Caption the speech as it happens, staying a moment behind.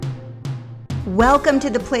Welcome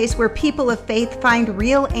to the place where people of faith find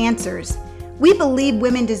real answers. We believe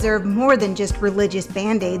women deserve more than just religious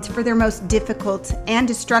band-aids for their most difficult and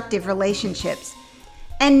destructive relationships.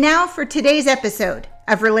 And now for today's episode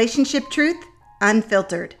of Relationship Truth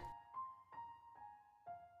Unfiltered.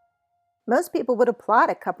 Most people would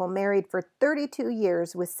applaud a couple married for 32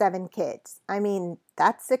 years with 7 kids. I mean,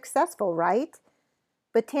 that's successful, right?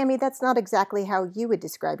 But Tami, that's not exactly how you would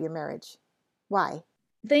describe your marriage. Why?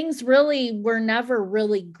 Things really were never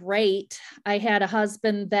really great. I had a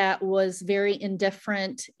husband that was very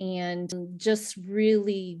indifferent and just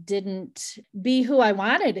really didn't be who I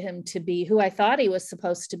wanted him to be, who I thought he was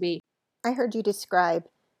supposed to be. I heard you describe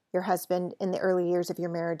your husband in the early years of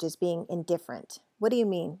your marriage as being indifferent. What do you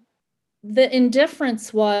mean? The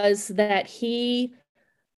indifference was that he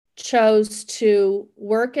chose to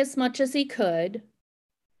work as much as he could,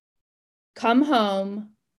 come home,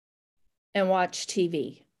 and watch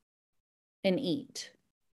TV and eat.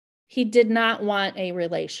 He did not want a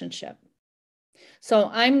relationship. So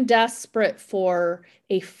I'm desperate for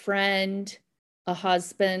a friend, a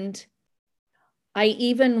husband. I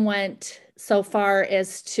even went so far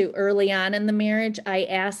as to early on in the marriage, I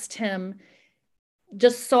asked him,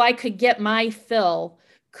 just so I could get my fill,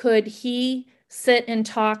 could he sit and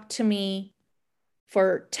talk to me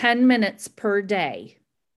for 10 minutes per day?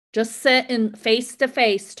 Just sit and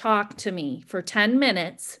face-to-face talk to me for 10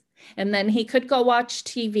 minutes, and then he could go watch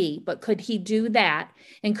TV, but could he do that?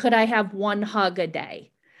 And could I have one hug a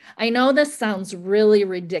day? I know this sounds really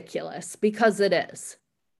ridiculous because it is.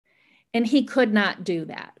 And he could not do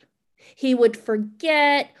that. He would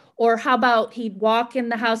forget, or how about he'd walk in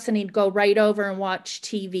the house and he'd go right over and watch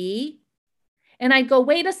TV. And I'd go,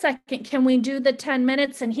 wait a second, can we do the 10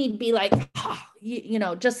 minutes? And he'd be like,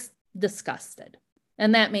 oh, just disgusted.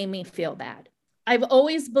 And that made me feel bad. I've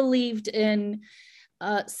always believed in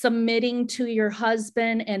submitting to your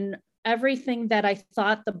husband, and everything that I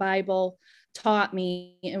thought the Bible taught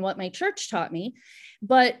me and what my church taught me,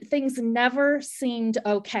 but things never seemed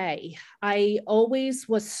okay. I always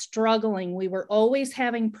was struggling. We were always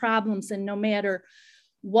having problems, and no matter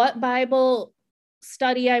what Bible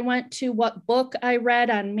study I went to, what book I read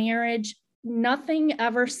on marriage, nothing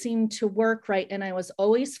ever seemed to work right. And I was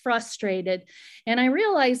always frustrated. And I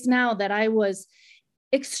realize now that I was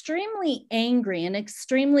extremely angry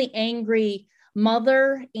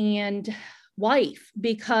mother and wife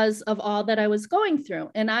because of all that I was going through.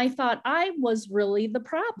 And I thought I was really the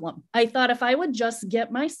problem. I thought if I would just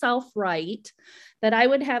get myself right, that I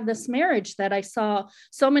would have this marriage that I saw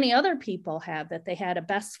so many other people have, that they had a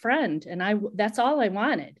best friend. And that's all I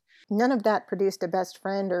wanted. None of that produced a best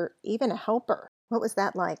friend or even a helper. What was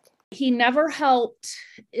that like? He never helped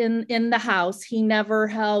in the house. He never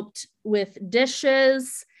helped with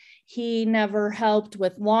dishes. He never helped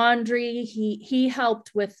with laundry. He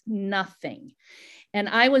helped with nothing. And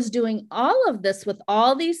I was doing all of this with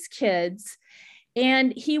all these kids,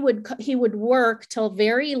 and he would work till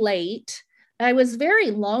very late. I was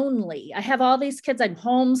very lonely. I have all these kids. I'm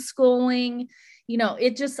homeschooling.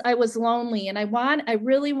 I was lonely, and I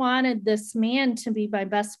really wanted this man to be my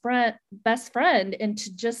best friend and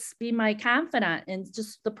to just be my confidant and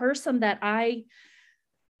just the person that I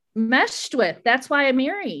meshed with. That's why I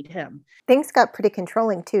married him. Things got pretty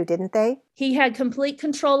controlling too, didn't they? He had complete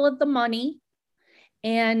control of the money,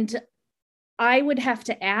 and I would have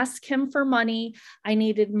to ask him for money. I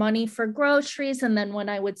needed money for groceries. And then when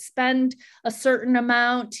I would spend a certain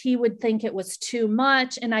amount, he would think it was too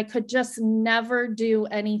much, and I could just never do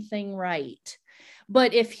anything right.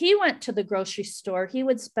 But if he went to the grocery store, he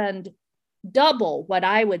would spend double what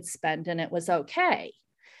I would spend, and it was okay.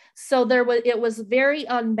 So it was very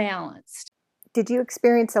unbalanced. Did you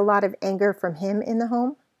experience a lot of anger from him in the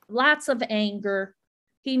home? Lots of anger.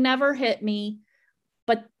 He never hit me,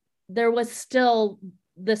 but there was still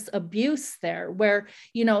this abuse there where,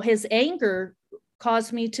 his anger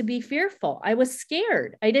caused me to be fearful. I was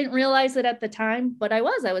scared. I didn't realize it at the time, but I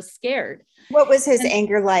was scared. What was his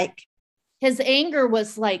anger like? His anger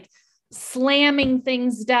was like slamming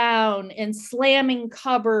things down and slamming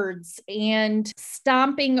cupboards and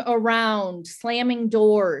stomping around, slamming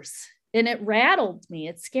doors. And it rattled me.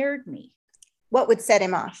 It scared me. What would set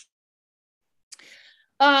him off?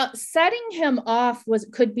 Setting him off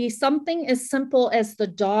could be something as simple as the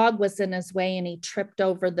dog was in his way and he tripped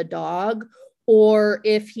over the dog, or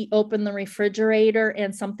if he opened the refrigerator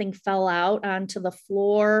and something fell out onto the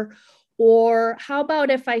floor. Or how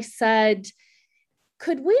about if I said,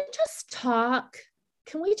 could we just talk?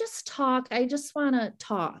 Can we just talk? I just want to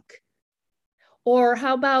talk. Or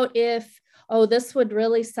how about this would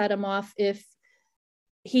really set him off if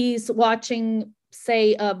he's watching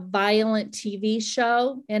say a violent TV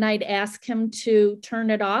show, and I'd ask him to turn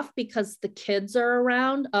it off because the kids are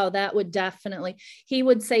around, oh, that would definitely, he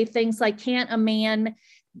would say things like, can't a man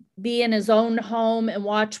be in his own home and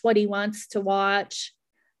watch what he wants to watch?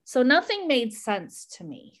 So nothing made sense to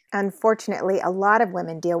me. Unfortunately, a lot of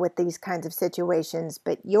women deal with these kinds of situations,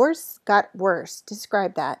 but yours got worse.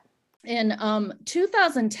 Describe that. In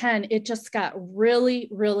 2010, it just got really,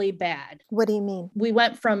 really bad. What do you mean? We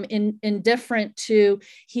went from indifferent to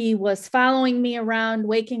he was following me around,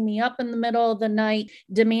 waking me up in the middle of the night,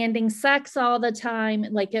 demanding sex all the time.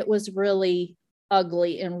 Like, it was really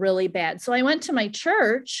ugly and really bad. So I went to my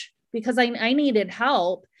church because I needed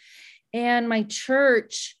help. And my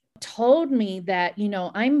church told me that,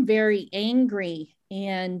 I'm very angry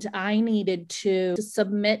and I needed to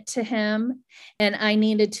submit to him, and I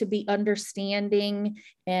needed to be understanding.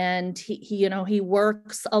 And he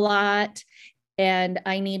works a lot, and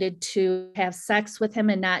I needed to have sex with him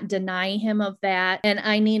and not deny him of that. And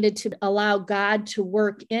I needed to allow God to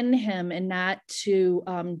work in him and not to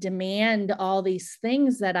demand all these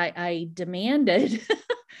things that I demanded.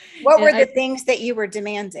 What were the things that you were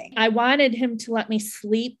demanding? I wanted him to let me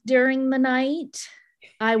sleep during the night.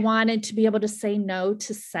 I wanted to be able to say no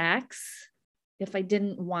to sex if I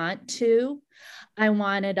didn't want to. I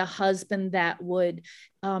wanted a husband that would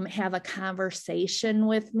have a conversation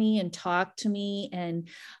with me and talk to me. And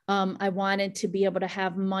I wanted to be able to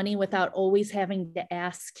have money without always having to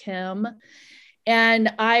ask him.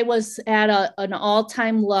 And I was at an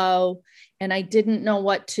all-time low, and I didn't know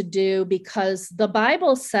what to do because the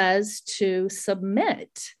Bible says to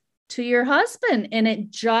submit to your husband, and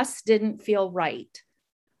it just didn't feel right.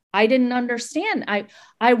 I didn't understand.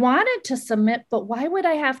 I wanted to submit, but why would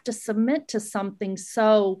I have to submit to something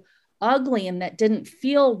so ugly and that didn't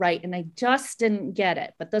feel right? And I just didn't get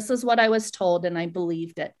it. But this is what I was told, and I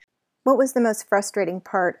believed it. What was the most frustrating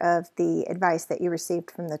part of the advice that you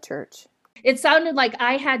received from the church? It sounded like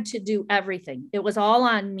I had to do everything. It was all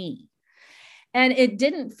on me. And it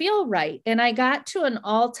didn't feel right. And I got to an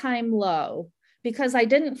all-time low because I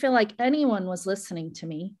didn't feel like anyone was listening to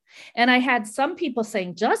me. And I had some people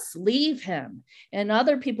saying, just leave him. And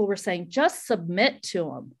other people were saying, just submit to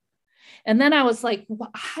him. And then I was like,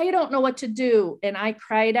 I don't know what to do. And I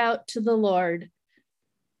cried out to the Lord.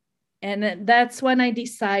 And that's when I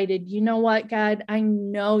decided, you know what, God, I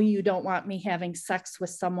know you don't want me having sex with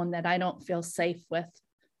someone that I don't feel safe with.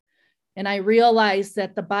 And I realized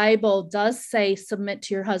that the Bible does say submit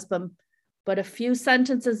to your husband, but a few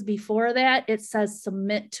sentences before that, it says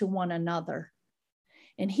submit to one another.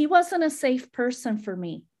 And he wasn't a safe person for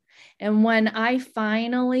me. And when I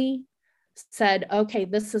finally said, okay,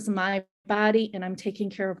 this is my body and I'm taking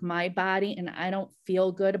care of my body and I don't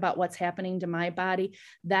feel good about what's happening to my body,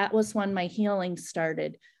 that was when my healing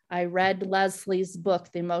started. I read Leslie's book,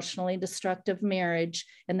 The Emotionally Destructive Marriage,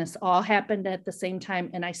 and this all happened at the same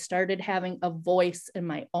time. And I started having a voice in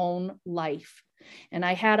my own life. And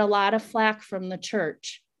I had a lot of flack from the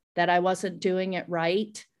church that I wasn't doing it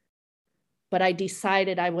right. But I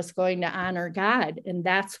decided I was going to honor God. And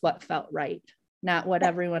that's what felt right, not what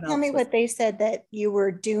everyone else Tell me was. what they said that you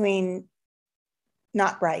were doing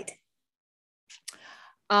not right.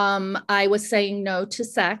 I was saying no to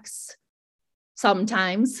sex.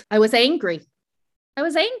 Sometimes I was angry. I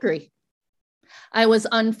was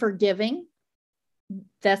unforgiving.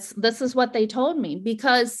 This is what they told me,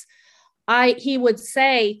 because he would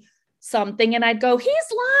say something and I'd go, he's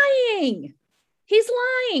lying.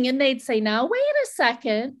 And they'd say, now, wait a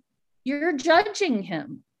second, you're judging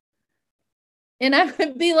him. And I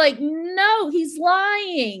would be like, no, he's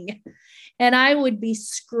lying. And I would be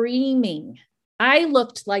screaming. I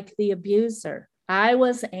looked like the abuser. I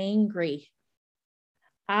was angry.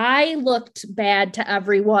 I looked bad to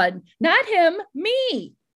everyone, not him,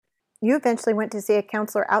 me. You eventually went to see a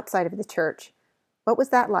counselor outside of the church. What was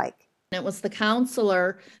that like? It was the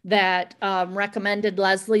counselor that recommended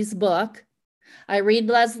Leslie's book. I read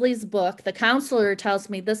Leslie's book. The counselor tells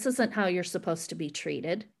me this isn't how you're supposed to be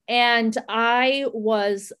treated. And I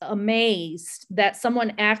was amazed that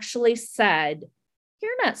someone actually said,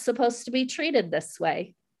 you're not supposed to be treated this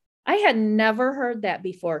way. I had never heard that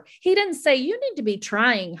before. He didn't say, you need to be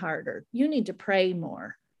trying harder. You need to pray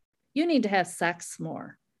more. You need to have sex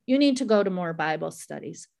more. You need to go to more Bible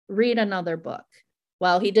studies. Read another book.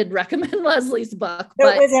 Well, he did recommend Leslie's book. So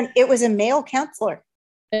but it was a male counselor.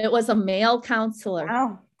 It was a male counselor.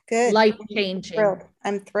 Wow, good. Life-changing.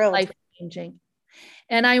 I'm thrilled. Life-changing.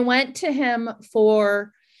 And I went to him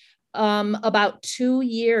for about 2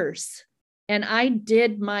 years. And I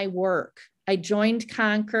did my work. I joined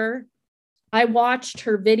Conquer. I watched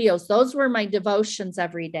her videos. Those were my devotions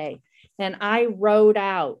every day. and I wrote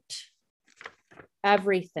out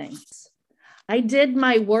everything. I did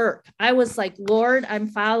my work. I was like, Lord, I'm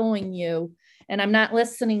following you and I'm not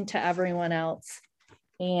listening to everyone else.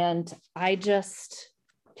 And I just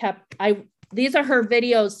these are her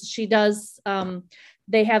videos. She does,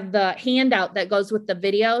 they have the handout that goes with the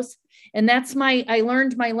videos. And that's I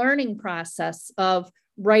learned my learning process of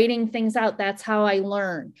writing things out. That's how I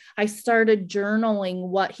learn. I started journaling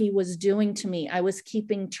what he was doing to me. I was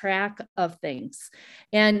keeping track of things.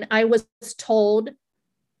 And I was told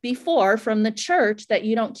before from the church that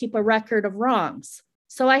you don't keep a record of wrongs.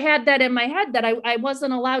 So I had that in my head that I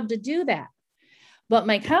wasn't allowed to do that. But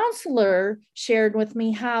my counselor shared with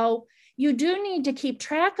me how you do need to keep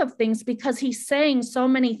track of things because he's saying so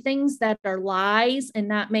many things that are lies and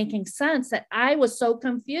not making sense that I was so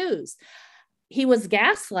confused. He was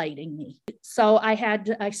gaslighting me. So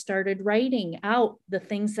I started writing out the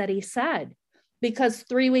things that he said, because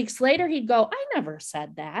 3 weeks later he'd go, I never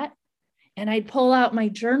said that. And I'd pull out my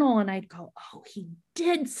journal and I'd go, oh, he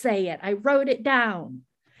did say it. I wrote it down.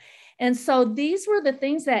 And so these were the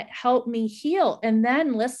things that helped me heal. And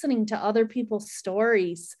then listening to other people's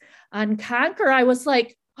stories on Conquer, I was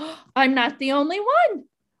like, oh, I'm not the only one.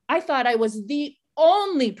 I thought I was the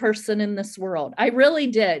only person in this world. I really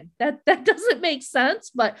did. That doesn't make sense,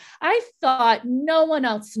 but I thought no one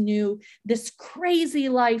else knew this crazy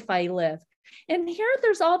life I live. And here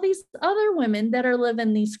there's all these other women that are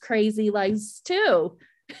living these crazy lives too.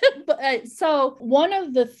 So one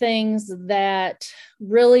of the things that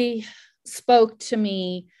really spoke to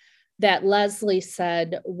me that Leslie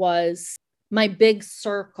said was my big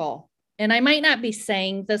circle. And I might not be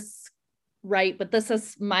saying this right, but this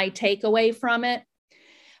is my takeaway from it.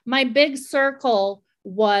 My big circle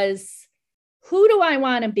was, who do I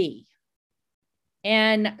want to be?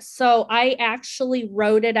 And so I actually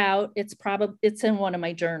wrote it out. It's in one of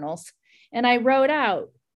my journals. And I wrote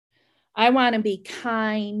out, I want to be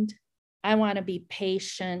kind. I want to be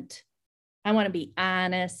patient. I want to be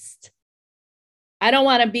honest. I don't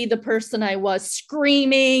want to be the person I was,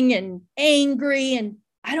 screaming and angry, and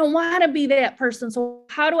I don't want to be that person. So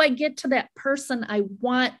how do I get to that person I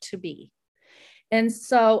want to be? And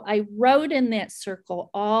so I wrote in that circle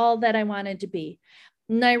all that I wanted to be.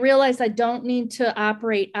 And I realized I don't need to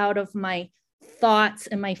operate out of my thoughts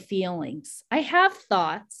and my feelings. I have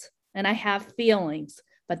thoughts and I have feelings,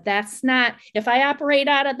 but that's not, if I operate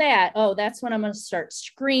out of that, oh, that's when I'm going to start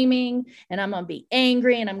screaming and I'm going to be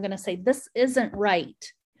angry and I'm going to say, this isn't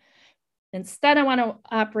right. Instead, I want to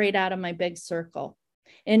operate out of my big circle.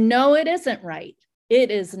 And no, it isn't right.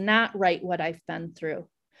 It is not right what I've been through.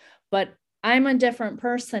 But I'm a different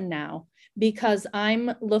person now because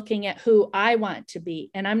I'm looking at who I want to be,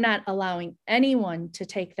 and I'm not allowing anyone to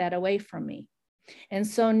take that away from me. And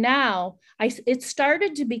so now it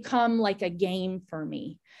started to become like a game for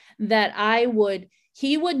me that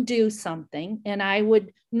he would do something and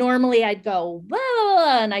I'd go,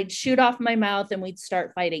 blah, and I'd shoot off my mouth and we'd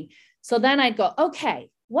start fighting. So then I'd go, okay,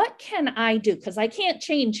 what can I do? Because I can't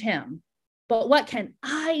change him, but what can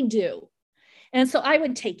I do? And so I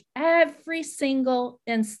would take every single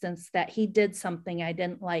instance that he did something I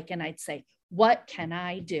didn't like, and I'd say, what can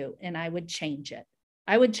I do? And I would change it.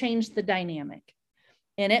 I would change the dynamic.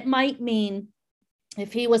 And it might mean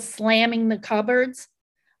if he was slamming the cupboards,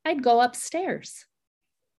 I'd go upstairs.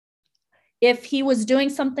 If he was doing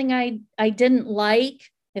something I didn't like,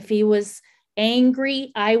 if he was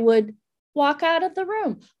angry, I would walk out of the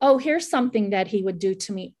room. Oh, here's something that he would do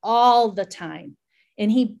to me all the time.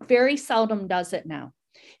 And he very seldom does it now.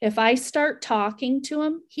 If I start talking to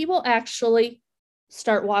him, he will actually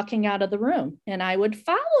start walking out of the room and I would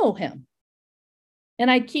follow him. And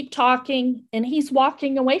I'd keep talking and he's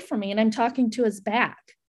walking away from me and I'm talking to his back.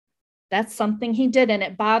 That's something he did and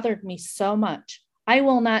it bothered me so much. I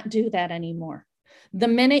will not do that anymore. The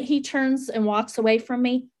minute he turns and walks away from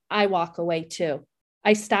me, I walk away too.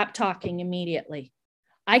 I stop talking immediately.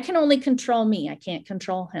 I can only control me. I can't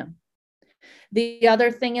control him. The other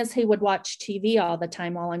thing is he would watch TV all the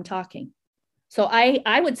time while I'm talking. So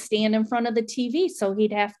I would stand in front of the TV so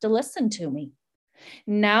he'd have to listen to me.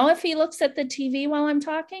 Now, if he looks at the TV while I'm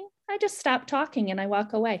talking, I just stop talking and I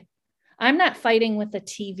walk away. I'm not fighting with the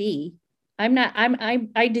TV.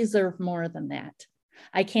 I deserve more than that.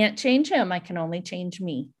 I can't change him. I can only change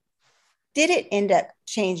me. Did it end up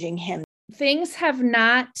changing him? Things have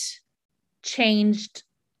not changed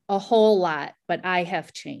a whole lot, but I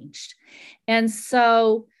have changed. And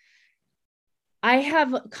so I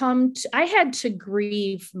had to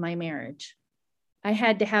grieve my marriage. I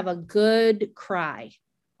had to have a good cry,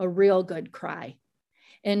 a real good cry,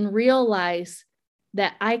 and realize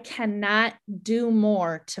that I cannot do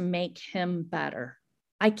more to make him better.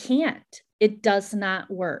 I can't. It does not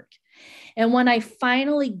work. And when I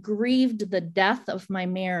finally grieved the death of my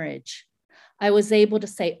marriage, I was able to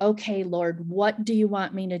say, okay, Lord, what do you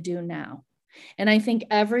want me to do now? And I think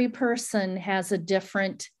every person has a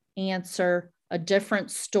different answer, a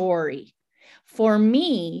different story. For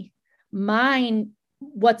me,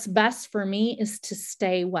 what's best for me is to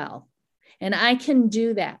stay well. And I can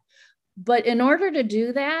do that. But in order to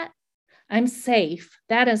do that, I'm safe.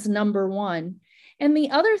 That is number one. And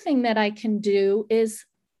the other thing that I can do is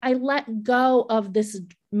I let go of this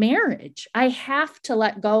marriage. I have to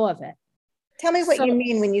let go of it. Tell me what you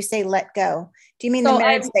mean when you say let go. Do you mean the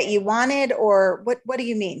marriage that you wanted, or what do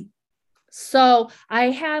you mean? So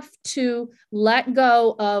I have to let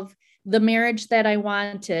go of the marriage that I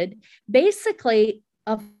wanted, basically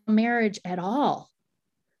of marriage at all.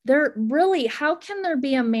 How can there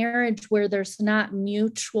be a marriage where there's not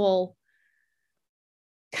mutual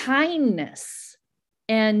kindness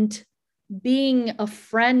and being a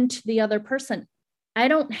friend to the other person? I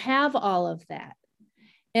don't have all of that.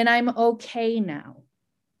 And I'm okay now.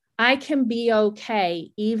 I can be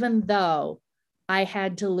okay even though I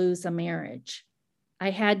had to lose a marriage.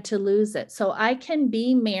 I had to lose it. So I can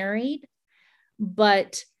be married,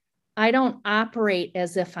 but I don't operate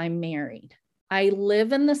as if I'm married. I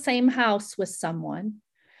live in the same house with someone.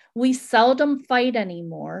 We seldom fight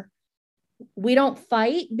anymore. We don't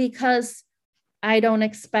fight because I don't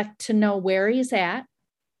expect to know where he's at.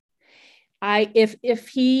 If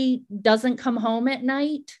he doesn't come home at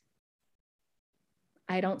night,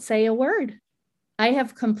 I don't say a word. I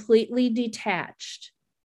have completely detached.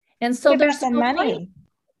 And so there's the money.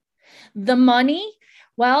 The money,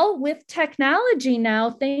 well, with technology now,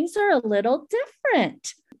 things are a little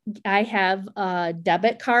different. I have a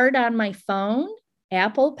debit card on my phone,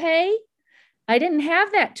 Apple Pay. I didn't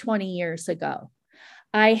have that 20 years ago.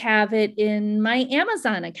 I have it in my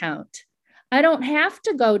Amazon account. I don't have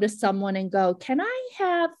to go to someone and go, can I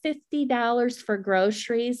have $50 for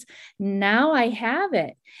groceries? Now I have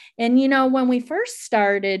it. And, when we first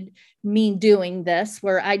started me doing this,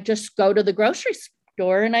 where I just go to the grocery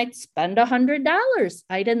store and I'd spend $100.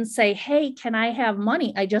 I didn't say, hey, can I have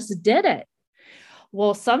money? I just did it.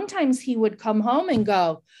 Well, sometimes he would come home and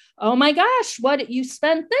go, oh my gosh, what you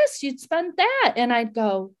spent this, you'd spent that. And I'd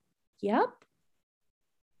go, yep,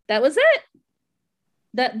 that was it.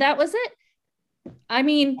 That was it. I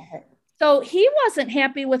mean, so he wasn't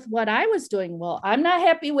happy with what I was doing. Well, I'm not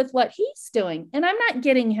happy with what he's doing, and I'm not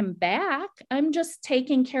getting him back. I'm just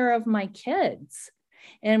taking care of my kids,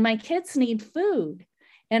 and my kids need food,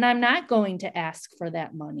 and I'm not going to ask for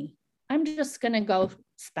that money. I'm just going to go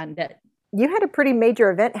spend it. You had a pretty major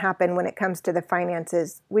event happen when it comes to the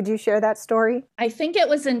finances. Would you share that story? I think it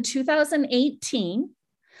was in 2018.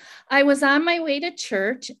 I was on my way to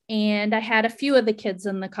church, and I had a few of the kids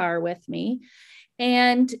in the car with me.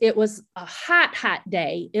 And it was a hot, hot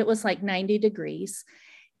day. It was like 90 degrees.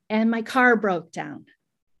 And my car broke down.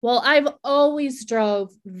 Well, I've always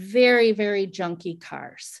drove very, very junky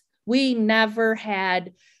cars. We never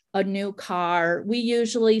had a new car. We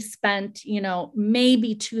usually spent,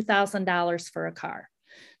 maybe $2,000 for a car.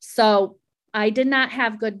 So I did not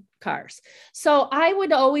have good cars. So I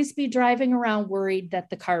would always be driving around worried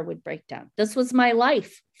that the car would break down. This was my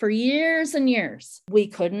life for years and years. We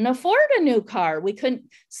couldn't afford a new car. We couldn't.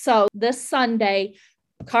 So this Sunday,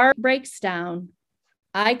 car breaks down.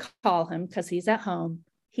 I call him because he's at home.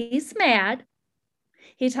 He's mad.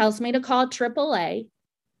 He tells me to call AAA.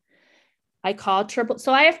 I call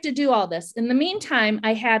so I have to do all this. In the meantime,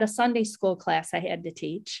 I had a Sunday school class I had to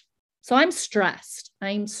teach. So I'm stressed.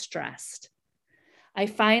 I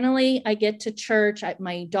get to church.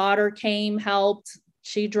 My daughter came, helped.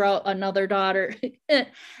 She drove another daughter.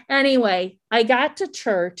 Anyway, I got to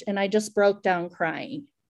church and I just broke down crying.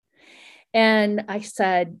 And I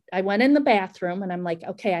went in the bathroom and I'm like,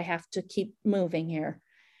 okay, I have to keep moving here.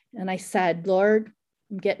 And I said, Lord,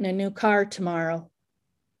 I'm getting a new car tomorrow.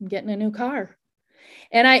 I'm getting a new car.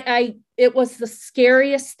 And it was the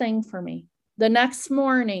scariest thing for me. The next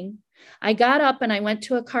morning, I got up and I went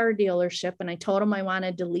to a car dealership and I told him I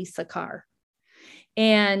wanted to lease a car.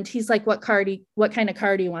 And he's like, what kind of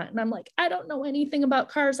car do you want? And I'm like, I don't know anything about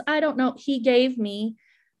cars. I don't know. He gave me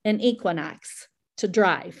an Equinox to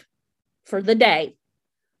drive for the day.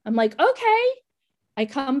 I'm like, okay. I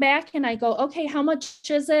come back and I go, okay, how much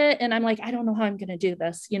is it? And I'm like, I don't know how I'm going to do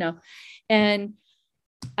this, and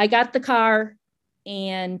I got the car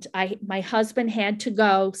and my husband had to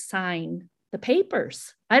go sign the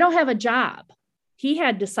papers. I don't have a job. He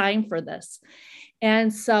had to sign for this.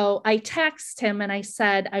 And so I texted him and I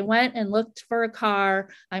said, I went and looked for a car.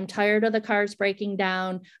 I'm tired of the cars breaking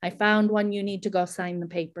down. I found one. You need to go sign the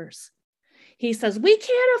papers. He says, we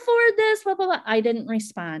can't afford this, blah, blah, blah. I didn't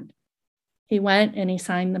respond. He went and he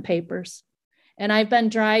signed the papers. And I've been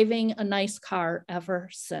driving a nice car ever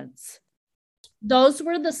since. Those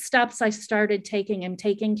were the steps I started taking. I'm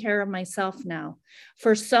taking care of myself now.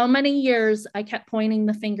 For so many years, I kept pointing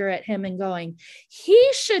the finger at him and going, he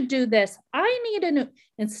should do this. I need a new.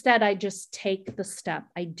 Instead, I just take the step.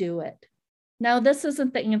 I do it. Now, this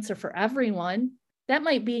isn't the answer for everyone. That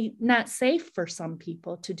might be not safe for some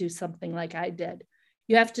people to do something like I did.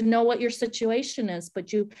 You have to know what your situation is,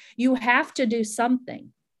 but you have to do something.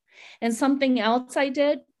 And something else I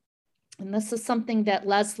did, and this is something that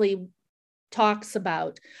Leslie talks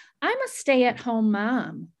about. I'm a stay-at-home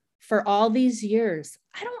mom for all these years.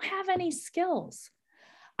 I don't have any skills.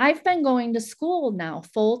 I've been going to school now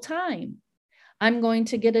full time. I'm going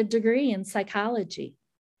to get a degree in psychology.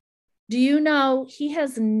 Do you know he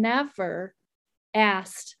has never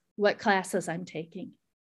asked what classes I'm taking?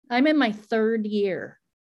 I'm in my 3rd year.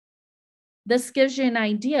 This gives you an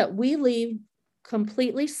idea. We lead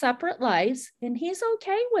completely separate lives, and he's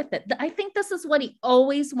okay with it. I think this is what he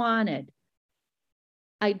always wanted.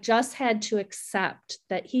 I just had to accept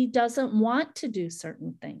that he doesn't want to do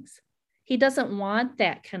certain things. He doesn't want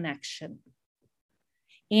that connection.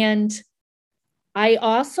 And I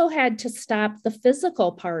also had to stop the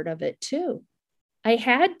physical part of it too. I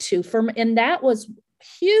had to, and that was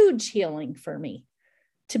huge healing for me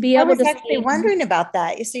to be able to. I was actually wondering about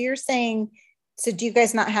that. So you're saying, so do you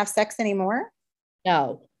guys not have sex anymore?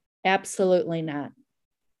 No, absolutely not.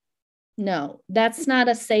 No, that's not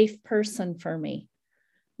a safe person for me.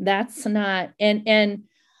 That's not, and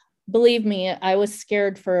believe me, I was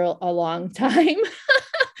scared for a long time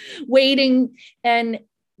waiting. And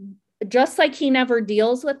just like he never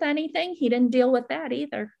deals with anything, he didn't deal with that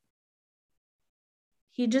either.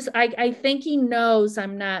 He just, I think he knows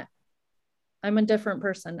I'm a different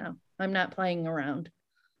person now. I'm not playing around.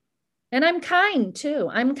 And I'm kind too.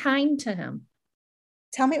 I'm kind to him.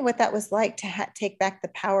 Tell me what that was like to take back the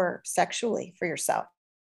power sexually for yourself.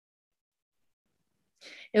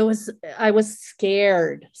 I was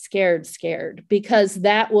scared because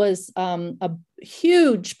that was a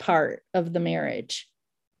huge part of the marriage,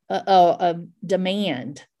 a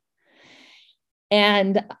demand.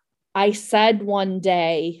 And I said one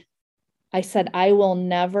day, I will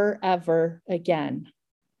never, ever again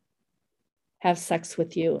have sex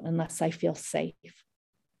with you unless I feel safe.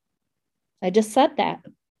 I just said that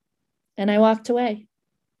and I walked away.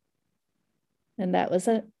 And that was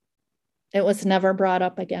it. It was never brought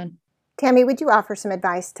up again. Tami, would you offer some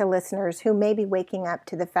advice to listeners who may be waking up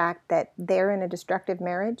to the fact that they're in a destructive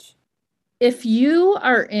marriage? If you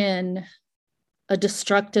are in a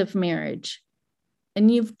destructive marriage and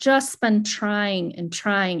you've just been trying and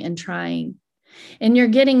trying and trying, and you're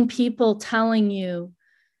getting people telling you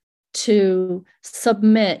to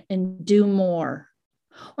submit and do more,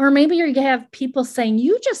 or maybe you have people saying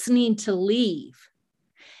you just need to leave,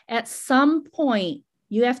 at some point,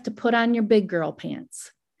 you have to put on your big girl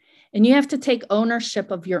pants and you have to take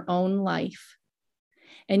ownership of your own life.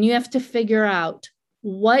 And you have to figure out,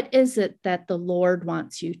 what is it that the Lord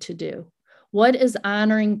wants you to do? What is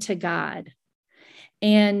honoring to God?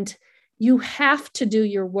 And you have to do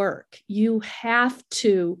your work. You have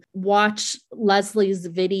to watch Leslie's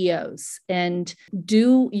videos and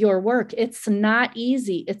do your work. It's not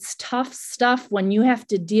easy. It's tough stuff when you have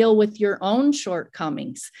to deal with your own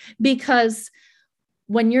shortcomings, because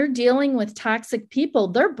when you're dealing with toxic people,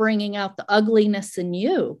 they're bringing out the ugliness in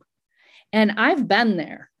you. And I've been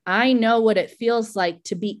there. I know what it feels like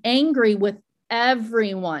to be angry with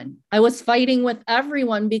everyone. I was fighting with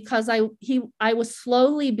everyone because I was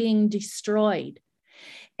slowly being destroyed.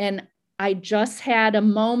 And I just had a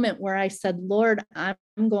moment where I said, Lord, I'm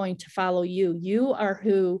going to follow you. You are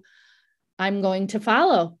who I'm going to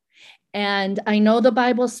follow. And I know the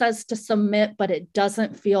Bible says to submit, but it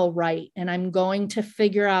doesn't feel right. And I'm going to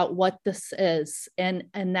figure out what this is. And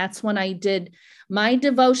that's when I did my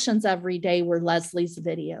devotions every day were Leslie's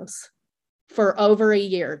videos for over a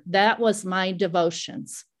year. That was my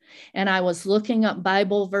devotions. And I was looking up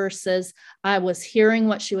Bible verses. I was hearing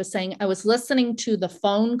what she was saying. I was listening to the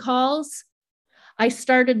phone calls. I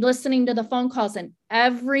started listening to the phone calls, and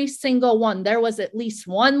every single one, there was at least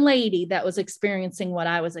one lady that was experiencing what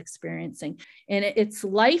I was experiencing. And it's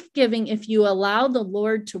life-giving if you allow the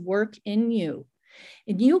Lord to work in you.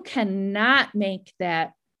 And you cannot make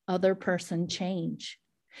that other person change.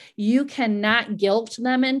 You cannot guilt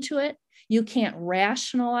them into it. You can't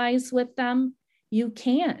rationalize with them. You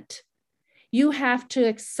can't. You have to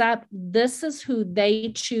accept this is who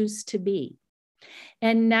they choose to be.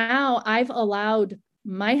 And now I've allowed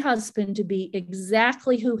my husband to be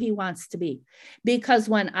exactly who he wants to be. Because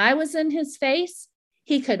when I was in his face,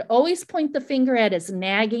 he could always point the finger at his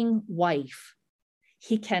nagging wife.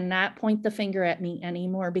 He cannot point the finger at me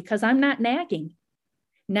anymore because I'm not nagging.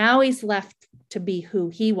 Now he's left to be who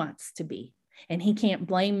he wants to be. And he can't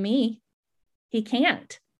blame me. He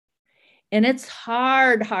can't. And it's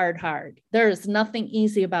hard. There is nothing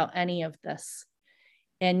easy about any of this.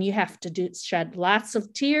 And you have to shed lots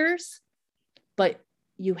of tears, but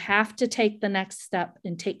you have to take the next step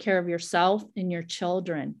and take care of yourself and your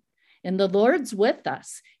children. And the Lord's with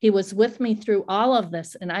us. He was with me through all of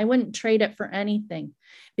this, and I wouldn't trade it for anything,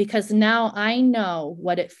 because now I know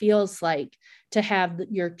what it feels like to have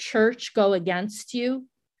your church go against you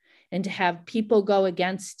and to have people go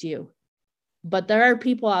against you. But there are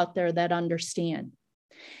people out there that understand.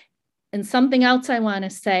 And something else I want to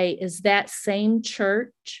say is that same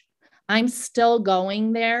church, I'm still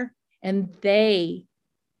going there, and they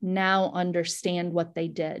now understand what they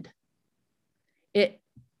did.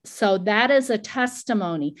 So that is a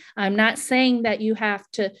testimony. I'm not saying that you have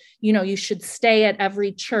to, you should stay at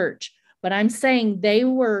every church, but I'm saying they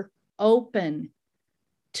were open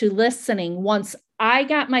to listening once I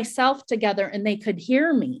got myself together and they could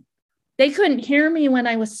hear me. They couldn't hear me when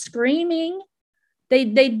I was screaming.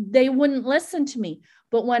 They wouldn't listen to me.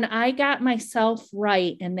 But when I got myself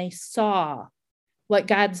right and they saw what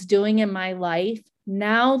God's doing in my life,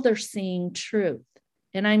 now they're seeing truth.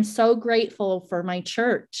 And I'm so grateful for my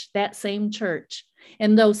church, that same church,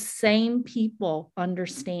 and those same people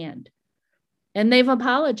understand. And they've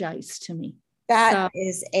apologized to me. That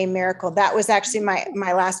is a miracle. That was actually my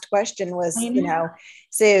last question was,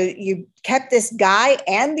 so you kept this guy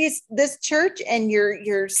and this church, and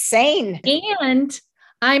you're sane. And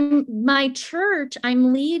I'm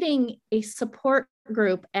leading a support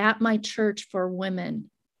group at my church for women.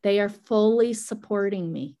 They are fully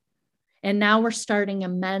supporting me. And now we're starting a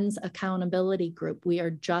men's accountability group. We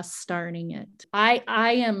are just starting it. I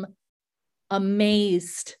am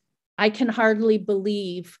amazed. I can hardly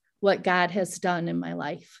believe what God has done in my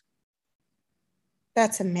life.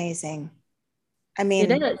 That's amazing. I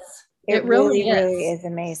mean, it is. It really is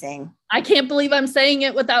amazing. I can't believe I'm saying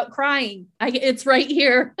it without crying. It's right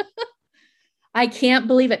here. I can't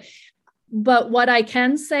believe it. But what I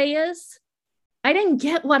can say is I didn't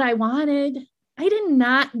get what I wanted. I did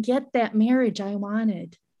not get that marriage I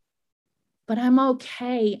wanted, but I'm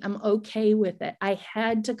okay. I'm okay with it. I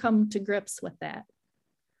had to come to grips with that.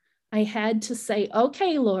 I had to say,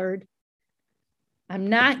 okay, Lord, I'm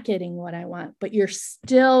not getting what I want, but you're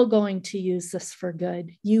still going to use this for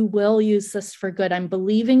good. You will use this for good. I'm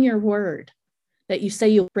believing your word that you say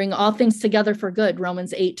you'll bring all things together for good,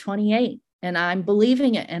 Romans 8:28. And I'm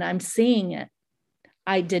believing it and I'm seeing it.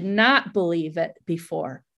 I did not believe it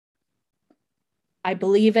before. I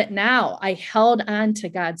believe it now. I held on to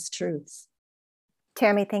God's truths.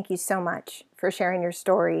 Tami, thank you so much for sharing your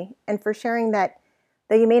story and for sharing that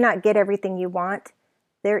though you may not get everything you want,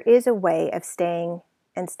 there is a way of staying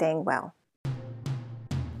well.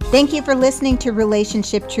 Thank you for listening to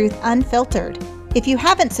Relationship Truth Unfiltered. If you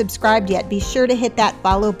haven't subscribed yet, be sure to hit that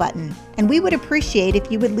follow button. And we would appreciate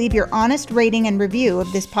if you would leave your honest rating and review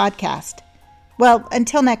of this podcast. Well,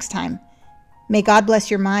 until next time, may God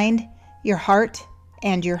bless your mind, your heart,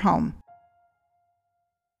 and your home.